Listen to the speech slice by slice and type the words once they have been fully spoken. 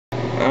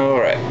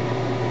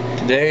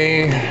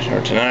Today, or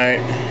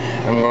tonight,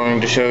 I'm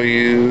going to show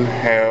you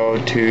how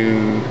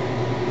to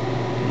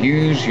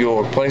use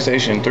your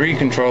PlayStation 3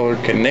 controller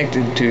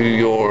connected to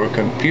your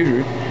computer,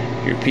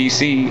 your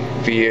PC,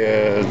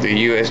 via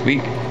the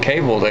USB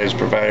cable that is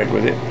provided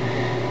with it.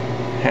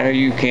 How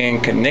you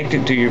can connect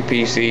it to your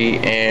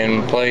PC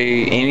and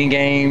play any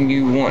game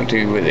you want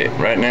to with it.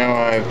 Right now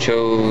I've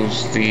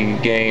chose the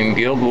game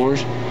Guild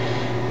Wars.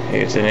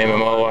 It's an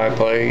MMO I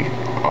play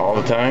all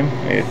the time.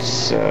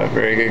 It's a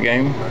very good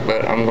game,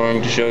 but I'm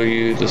going to show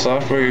you the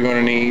software you're going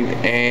to need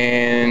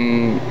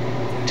and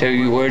tell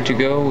you where to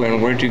go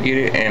and where to get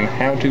it and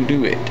how to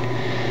do it.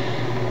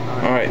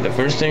 Alright, the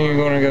first thing you're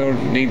going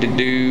to need to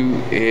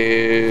do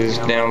is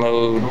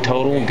download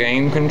Total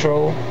Game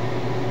Control.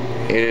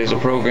 It is a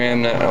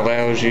program that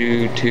allows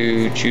you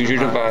to choose your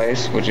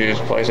device, which is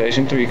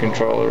PlayStation 3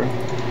 controller,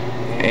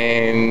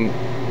 and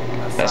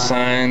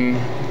assign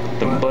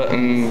the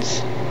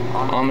buttons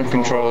on the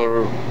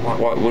controller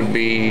what would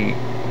be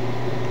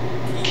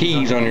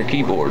keys on your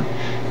keyboard.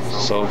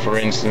 So for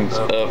instance,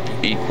 up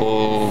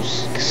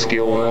equals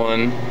skill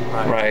 1,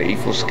 right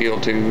equals skill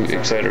 2,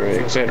 etc.,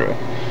 etc.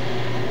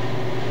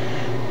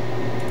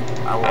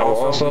 I will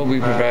also be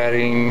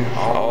providing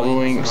all the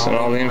links and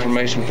all the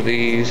information for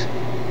these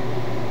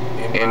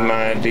in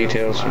my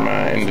details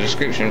in the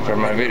description for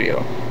my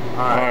video.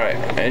 Alright,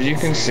 as you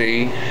can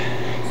see,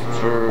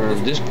 for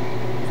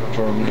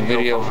the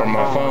video from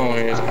my phone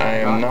is I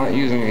am not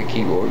using a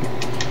keyboard.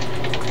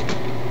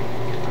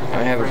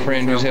 I have a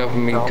friend who's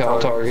helping me call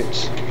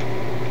targets.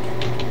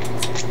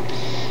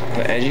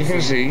 But as you can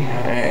see,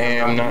 I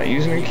am not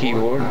using a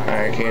keyboard.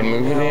 I can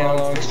move with the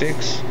analog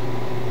sticks.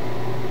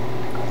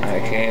 I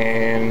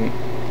can,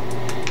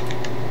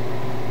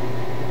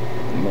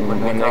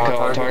 when they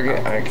call a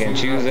target, I can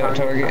choose that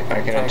target,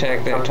 I can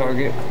attack that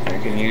target, I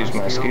can use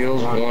my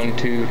skills 1,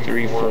 2,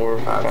 3, 4,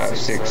 5,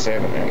 6,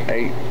 7, and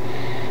 8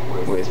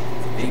 with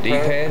the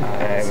D-pad.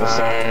 I have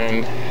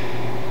assigned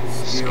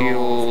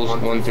skills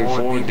 1 through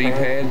 4 with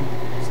D-pad,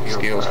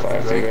 skills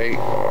 5 through 8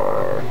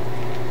 are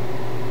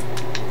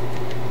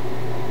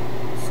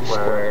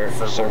square,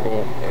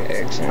 circle,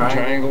 X, and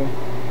triangle.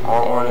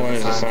 R1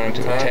 is assigned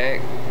to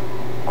attack.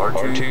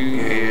 R2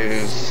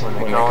 is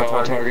when they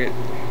call a target.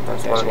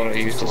 That's what I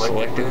used to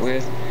select it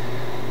with.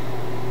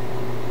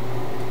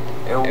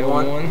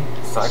 L1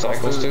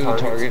 cycles through the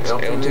targets.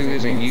 L2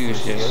 isn't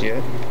used just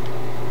yet.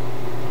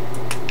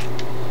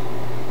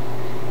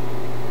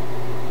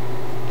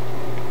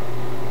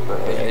 But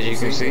as you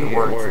can see, it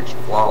works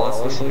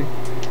flawlessly.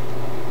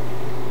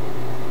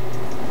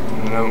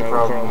 No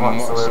problem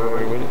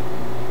whatsoever with it.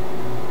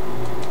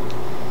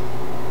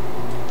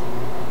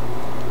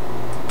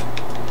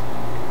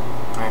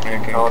 I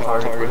can call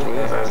targets with it,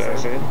 as I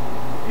said.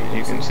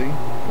 You can see.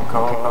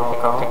 Call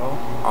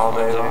all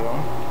day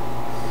long.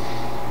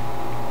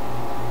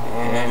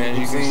 And as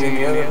you can see in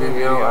the other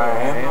video, I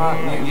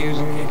am not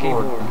using a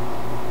keyboard.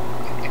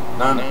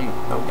 None.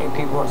 No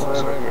keyboard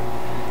whatsoever.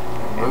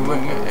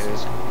 Movement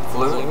is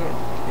fluid.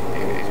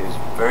 It is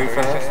very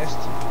fast.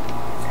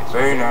 It's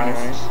very nice.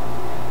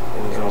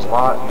 It is a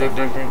lot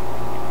different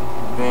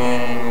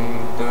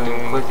than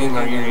doing clicking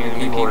or using a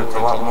keyboard. It's a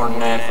lot more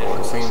natural.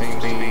 It seems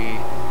to be.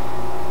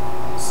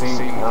 To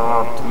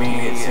me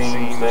it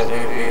seems that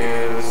it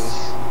is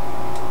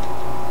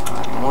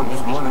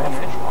just more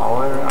natural all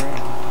the way around.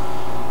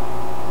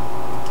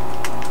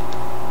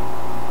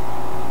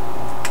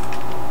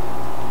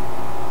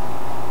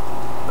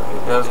 But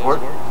it does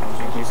work, as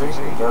you can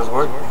see, it does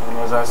work. And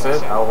as I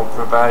said, I will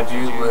provide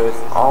you with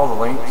all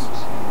the links.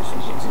 And as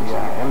you can see, I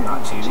am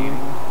not cheating.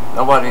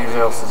 Nobody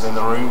else is in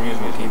the room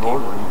using a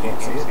keyboard where you can't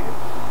see it.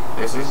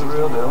 This is the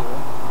real deal.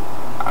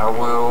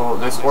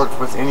 This works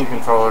with any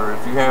controller.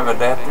 If you have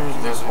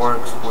adapters, this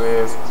works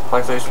with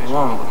PlayStation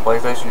 1, with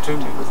PlayStation 2,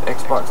 with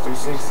Xbox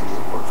 360.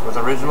 It works with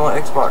original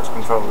Xbox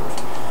controllers.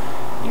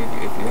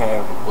 If you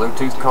have a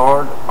Bluetooth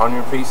card on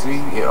your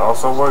PC, it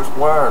also works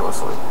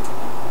wirelessly.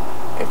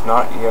 If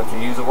not, you have to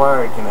use a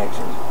wired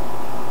connection.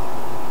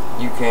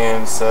 You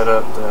can set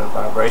up the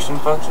vibration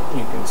function.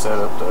 You can set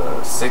up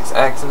the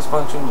Sixaxis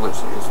function, which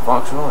is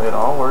functional. It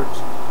all works.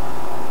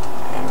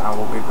 And I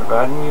will be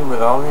providing you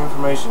with all the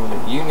information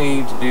that you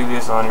need to do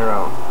this on your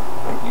own.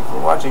 Thank you for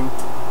watching.